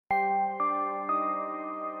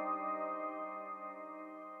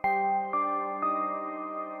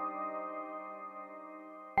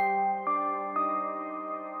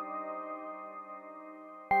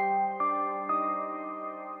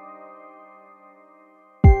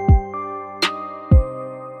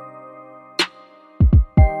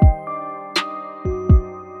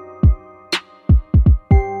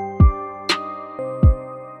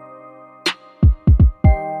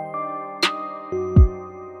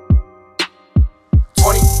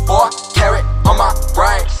24 karat on my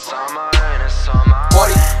brain.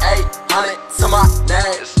 4800 to my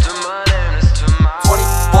name.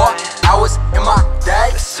 24 hours in my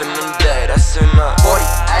day. That's in the day, that's in the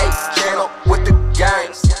 48 channel with the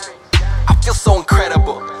games. I feel so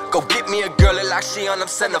incredible. Go get me a girl like she on them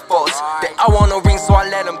centerfolds. They all want no ring, so I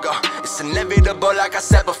let them go. It's inevitable, like I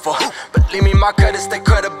said before. Believe me, my credit stay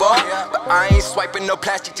credible. But I ain't swiping no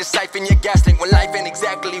plastic, just siphon your gas tank. When life ain't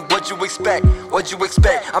exactly what you expect. What you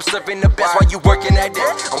expect? I'm serving the best while you working at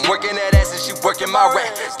that. I'm working at ass and she working my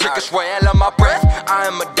rat. Trickish royale on my breath. I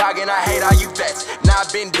am a dog and I hate all you vets. Now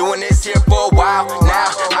I've been doing this here for a while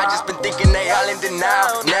now. I just been thinking they all in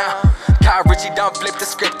denial now. Richy don't flip the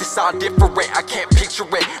script, it's all different. I can't picture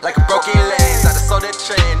it like a broken lens. I just saw that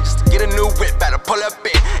trend just to get a new whip. Better pull up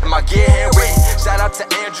in and my gear handwritten. Shout out to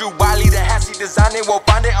Andrew Wiley, the Hassy designing. Won't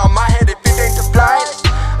find it on my head if it ain't applied.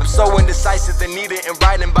 I'm so indecisive, they need it in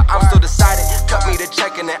writing, but I'm still deciding. Cut me the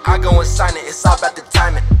check and then I go and sign it. It's all about the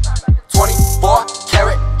timing. 24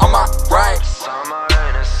 karat on my brain.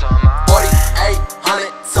 4800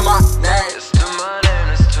 to my name.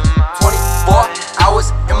 24 hours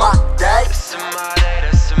in my day.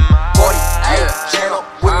 48 channel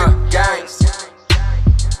with the games.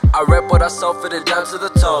 I rep what I sold for the down to the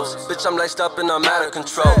toes. Bitch, I'm laced up and I'm out of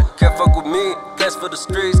control. Can't fuck with me, place for the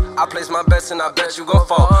streets. I place my bets and I bet you gon'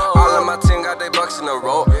 fall. All of my team got they bucks in a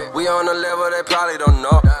row. We on a level they probably don't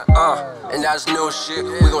know. And that's new shit.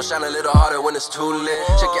 We gon' shine a little harder when it's too lit.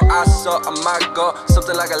 Check your eyes up, I might go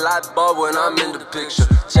something like a light bulb when I'm in the picture.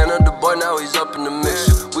 Channel the boy, now he's up in the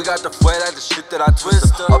mixture. We got the fue like the shit that I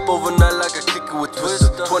twist up overnight like a kicker with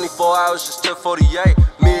twist. 24 hours just till 48.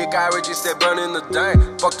 Me and Guy Richy said burning the day.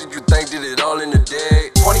 Fuck did you think, did it all in the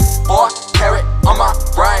day. 24 karat on my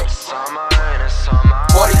brain.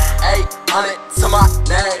 4800